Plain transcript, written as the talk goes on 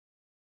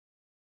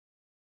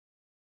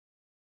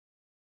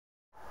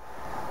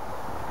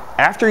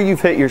After you've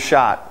hit your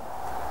shot,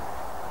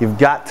 you've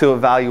got to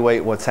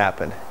evaluate what's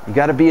happened. You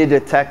got to be a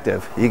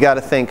detective. You got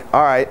to think,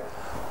 all right,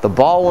 the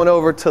ball went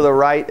over to the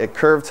right, it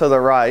curved to the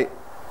right.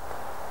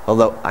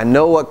 Although I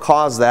know what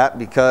caused that,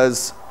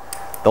 because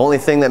the only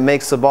thing that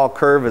makes the ball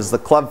curve is the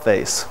club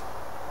face.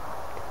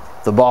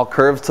 The ball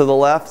curves to the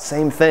left,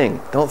 same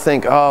thing. Don't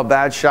think, oh,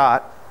 bad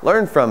shot.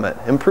 Learn from it,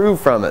 improve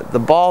from it. The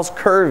ball's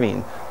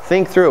curving.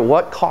 Think through it.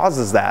 What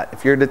causes that?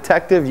 If you're a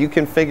detective, you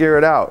can figure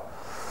it out.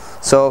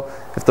 So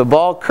if the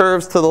ball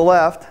curves to the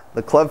left,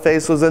 the club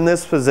face was in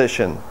this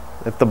position.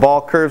 If the ball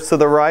curves to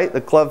the right,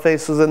 the club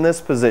face was in this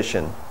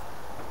position.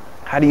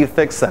 How do you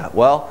fix that?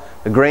 Well,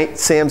 the great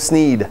Sam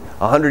Snead,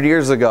 100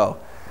 years ago,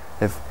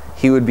 if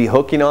he would be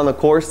hooking on the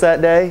course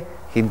that day,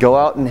 he'd go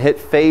out and hit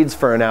fades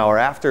for an hour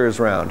after his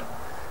round.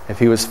 If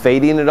he was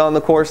fading it on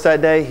the course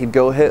that day, he'd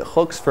go hit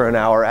hooks for an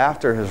hour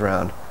after his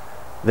round.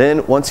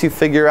 Then once you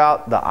figure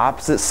out the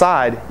opposite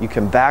side, you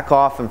can back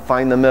off and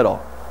find the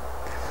middle.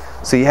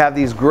 So you have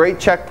these great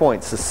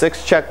checkpoints, the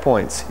 6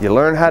 checkpoints. You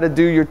learn how to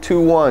do your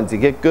 2-1s. You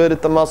get good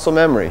at the muscle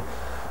memory.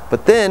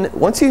 But then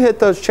once you hit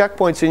those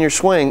checkpoints in your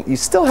swing, you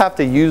still have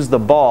to use the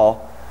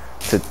ball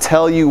to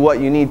tell you what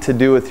you need to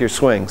do with your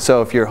swing.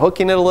 So if you're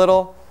hooking it a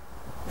little,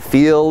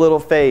 feel a little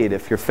fade.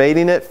 If you're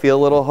fading it, feel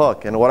a little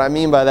hook. And what I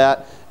mean by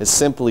that is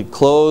simply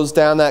close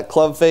down that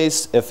club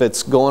face if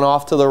it's going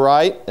off to the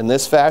right in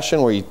this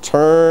fashion, where you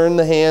turn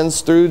the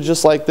hands through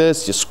just like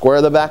this. You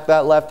square the back of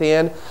that left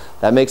hand.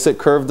 That makes it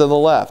curve to the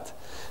left.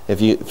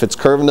 If it's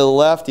curving to the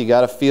left, you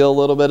got to feel a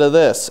little bit of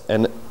this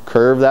and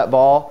curve that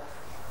ball.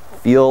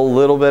 Feel a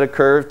little bit of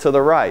curve to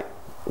the right.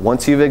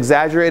 Once you've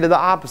exaggerated the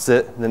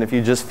opposite, then if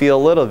you just feel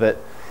a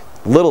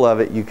little of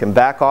it, you can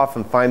back off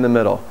and find the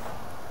middle.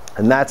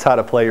 And that's how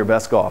to play your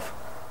best golf.